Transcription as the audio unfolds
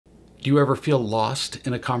Do you ever feel lost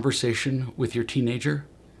in a conversation with your teenager?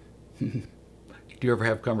 Do you ever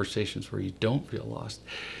have conversations where you don't feel lost?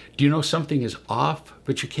 Do you know something is off,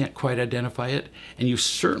 but you can't quite identify it? And you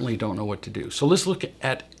certainly don't know what to do. So let's look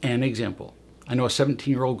at an example. I know a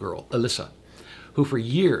 17-year-old girl, Elyssa, who for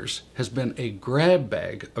years has been a grab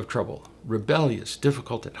bag of trouble. Rebellious,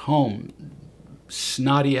 difficult at home,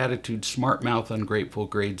 snotty attitude, smart mouth, ungrateful,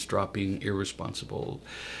 grades dropping, irresponsible.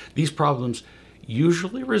 These problems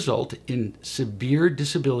usually result in severe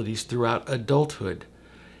disabilities throughout adulthood,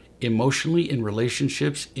 emotionally, in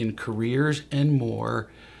relationships, in careers, and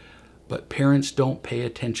more. But parents don't pay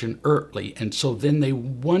attention early. And so then they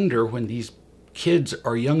wonder when these kids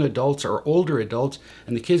are young adults or older adults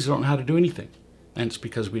and the kids don't know how to do anything. And it's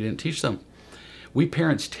because we didn't teach them. We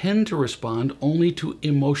parents tend to respond only to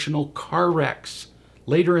emotional car wrecks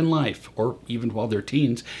later in life, or even while they're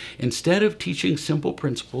teens, instead of teaching simple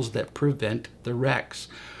principles that prevent the wrecks.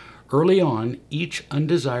 Early on, each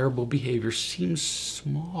undesirable behavior seems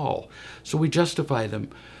small, so we justify them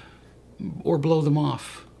or blow them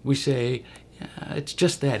off. We say, yeah, it's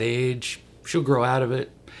just that age, she'll grow out of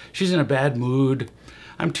it, she's in a bad mood,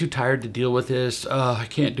 I'm too tired to deal with this, I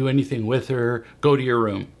can't do anything with her, go to your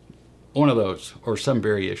room. One of those, or some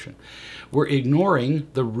variation. We're ignoring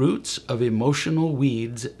the roots of emotional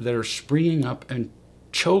weeds that are springing up and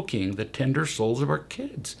choking the tender souls of our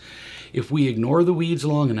kids. If we ignore the weeds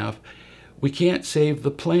long enough, we can't save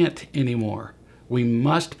the plant anymore. We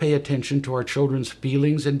must pay attention to our children's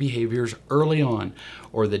feelings and behaviors early on,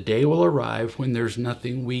 or the day will arrive when there's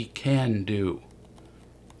nothing we can do.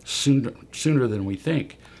 Sooner than we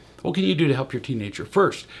think. What can you do to help your teenager?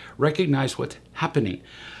 First, recognize what's happening.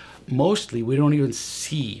 Mostly, we don't even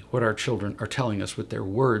see what our children are telling us with their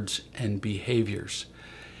words and behaviors.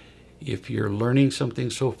 If you're learning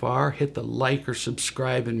something so far, hit the like or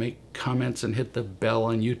subscribe and make comments and hit the bell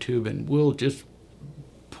on YouTube, and we'll just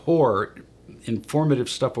pour informative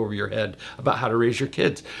stuff over your head about how to raise your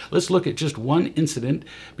kids. Let's look at just one incident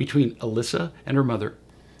between Elyssa and her mother.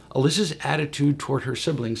 Alyssa's attitude toward her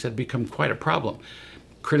siblings had become quite a problem,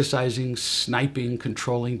 criticizing, sniping,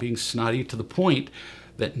 controlling, being snotty, to the point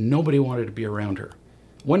that nobody wanted to be around her.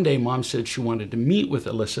 One day, Mom said she wanted to meet with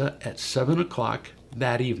Elyssa at 7 o'clock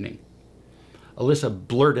that evening. Elyssa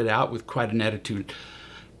blurted out with quite an attitude,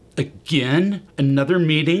 "Again? Another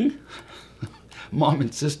meeting?" Mom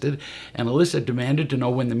insisted, and Elyssa demanded to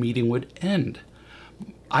know when the meeting would end.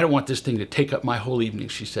 "I don't want this thing to take up my whole evening,"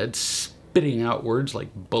 she said, spitting out words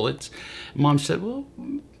like bullets. Mom said, "Well,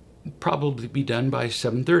 probably be done by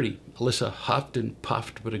 7:30. Elyssa huffed and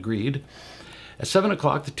puffed, but agreed. At 7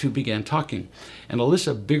 o'clock, the two began talking, and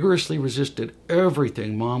Elyssa vigorously resisted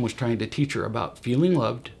everything Mom was trying to teach her about feeling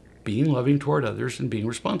loved, being loving toward others, and being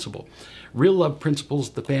responsible. Real love principles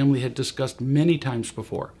the family had discussed many times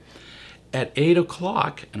before. At 8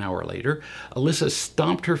 o'clock, an hour later, Elyssa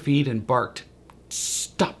stomped her feet and barked,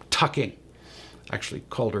 "Stop talking." Actually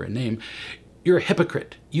called her a name. "You're a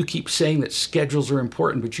hypocrite. You keep saying that schedules are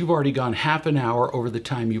important, but you've already gone half an hour over the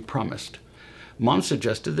time you promised." Mom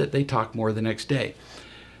suggested that they talk more the next day.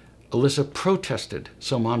 Elyssa protested,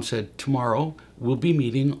 so Mom said, "Tomorrow we'll be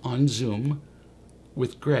meeting on Zoom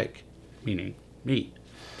with Greg," meaning me.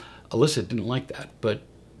 Elyssa didn't like that, but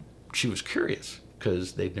she was curious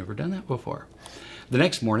because they'd never done that before. The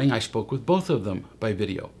next morning, I spoke with both of them by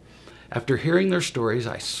video. After hearing their stories,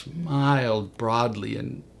 I smiled broadly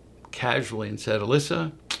and casually and said,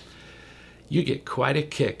 "Elyssa, you get quite a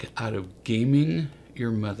kick out of gaming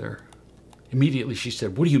your mother." Immediately she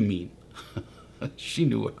said, "What do you mean?" She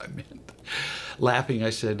knew what I meant. Laughing, I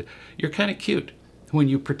said, "You're kind of cute when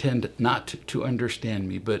you pretend not to understand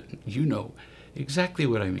me, but you know exactly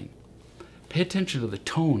what I mean. Pay attention to the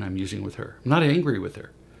tone I'm using with her. I'm not angry with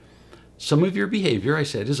her. Some of your behavior," I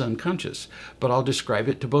said, "is unconscious, but I'll describe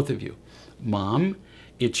it to both of you. Mom,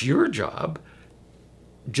 it's your job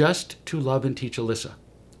just to love and teach Elyssa,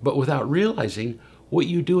 but without realizing, what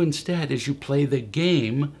you do instead is you play the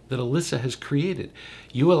game that Elyssa has created.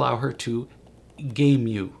 You allow her to game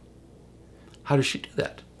you." "How does she do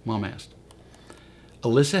that?" Mom asked.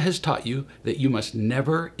 "Elyssa has taught you that you must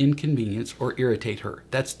never inconvenience or irritate her.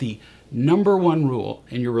 That's the number one rule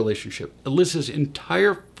in your relationship. Alyssa's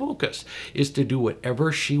entire focus is to do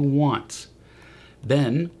whatever she wants.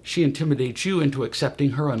 Then she intimidates you into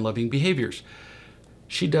accepting her unloving behaviors.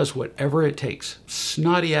 She does whatever it takes,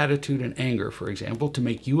 snotty attitude and anger, for example, to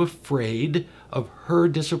make you afraid of her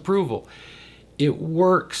disapproval. It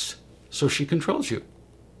works, so she controls you."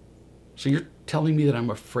 "So you're telling me that I'm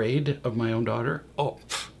afraid of my own daughter?" "Oh,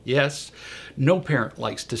 yes. No parent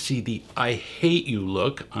likes to see the 'I hate you'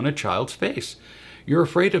 look on a child's face. You're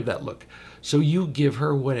afraid of that look. So you give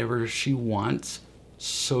her whatever she wants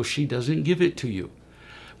so she doesn't give it to you.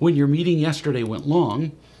 When your meeting yesterday went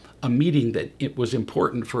long, a meeting that it was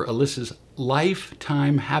important for Alyssa's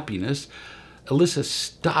lifetime happiness, Elyssa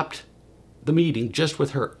stopped the meeting just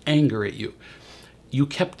with her anger at you. You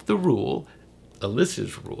kept the rule,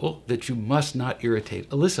 Alyssa's rule, that you must not irritate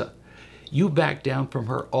Elyssa. You back down from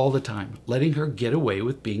her all the time, letting her get away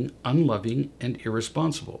with being unloving and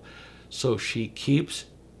irresponsible. So she keeps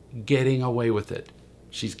getting away with it.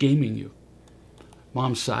 She's gaming you.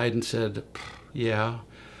 Mom sighed and said, yeah,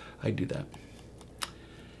 I do that.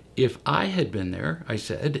 If I had been there, I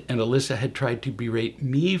said, and Elyssa had tried to berate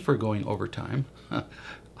me for going overtime,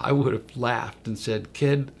 I would have laughed and said,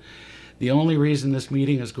 kid, the only reason this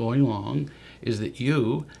meeting is going long is that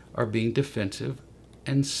you are being defensive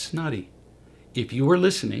and snotty. If you were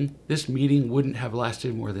listening, this meeting wouldn't have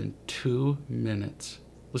lasted more than 2 minutes.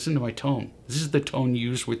 Listen to my tone. This is the tone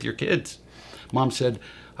used with your kids. Mom said,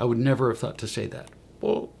 I would never have thought to say that.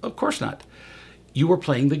 Well, of course not. You were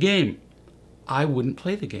playing the game. I wouldn't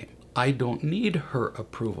play the game. I don't need her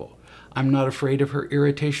approval. I'm not afraid of her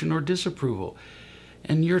irritation or disapproval.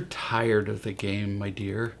 And you're tired of the game, my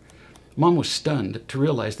dear. Mom was stunned to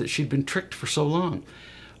realize that she'd been tricked for so long.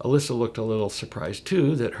 Elyssa looked a little surprised,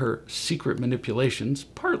 too, that her secret manipulations,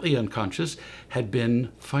 partly unconscious, had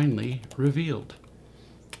been finally revealed.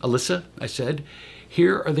 Elyssa, I said,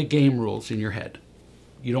 here are the game rules in your head.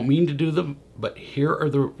 You don't mean to do them, but here are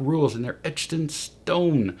the rules, and they're etched in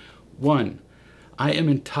stone. 1, I am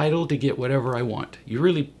entitled to get whatever I want. You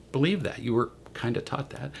really believe that. You were kind of taught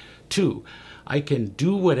that. 2, I can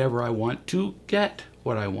do whatever I want to get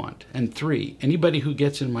what I want. And 3, anybody who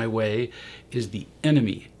gets in my way is the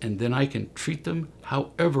enemy, and then I can treat them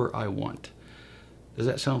however I want. Does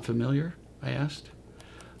that sound familiar? I asked.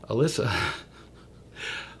 Elyssa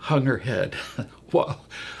hung her head. Well,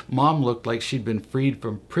 Mom looked like she'd been freed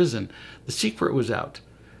from prison. The secret was out.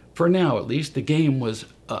 For now, at least, the game was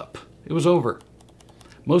up. It was over.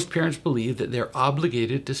 Most parents believe that they're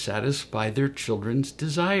obligated to satisfy their children's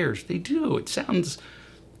desires. They do. It sounds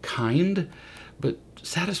kind, but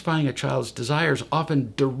satisfying a child's desires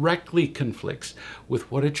often directly conflicts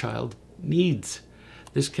with what a child needs.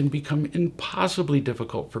 This can become impossibly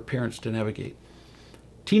difficult for parents to navigate.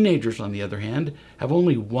 Teenagers, on the other hand, have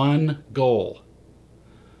only one goal.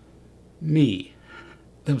 Me.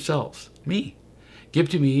 Themselves. Me. Give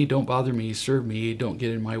to me, don't bother me, serve me, don't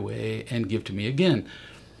get in my way, and give to me again.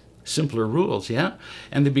 Simpler rules, yeah?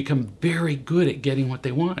 And they become very good at getting what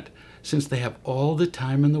they want, since they have all the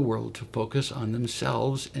time in the world to focus on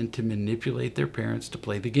themselves and to manipulate their parents to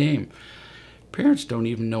play the game. Parents don't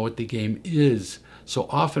even know what the game is, so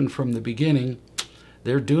often from the beginning,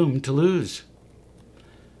 they're doomed to lose.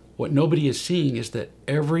 What nobody is seeing is that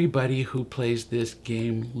everybody who plays this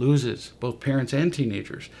game loses, both parents and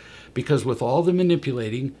teenagers, because with all the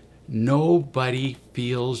manipulating, nobody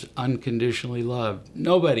feels unconditionally loved.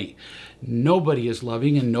 Nobody. Nobody is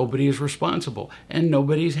loving and nobody is responsible and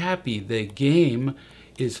nobody's happy. The game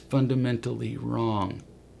is fundamentally wrong.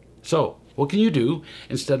 So, what can you do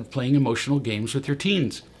instead of playing emotional games with your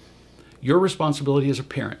teens? Your responsibility as a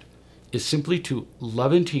parent is simply to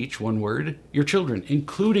love and teach, one word, your children,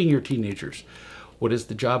 including your teenagers. What is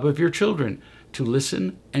the job of your children? To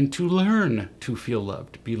listen and to learn to feel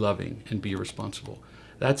loved, be loving, and be responsible.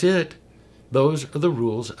 That's it. Those are the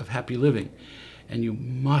rules of happy living, and you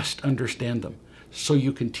must understand them so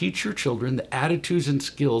you can teach your children the attitudes and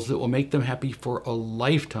skills that will make them happy for a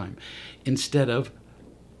lifetime instead of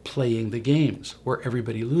playing the games where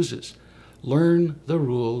everybody loses. Learn the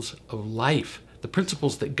rules of life, the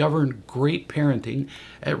principles that govern great parenting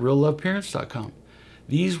at realloveparents.com.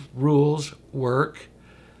 These rules work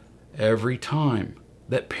every time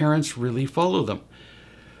that parents really follow them.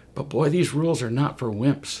 But boy, these rules are not for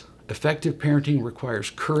wimps. Effective parenting requires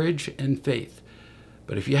courage and faith.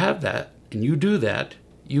 But if you have that and you do that,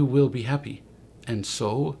 you will be happy. And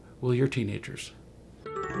so will your teenagers.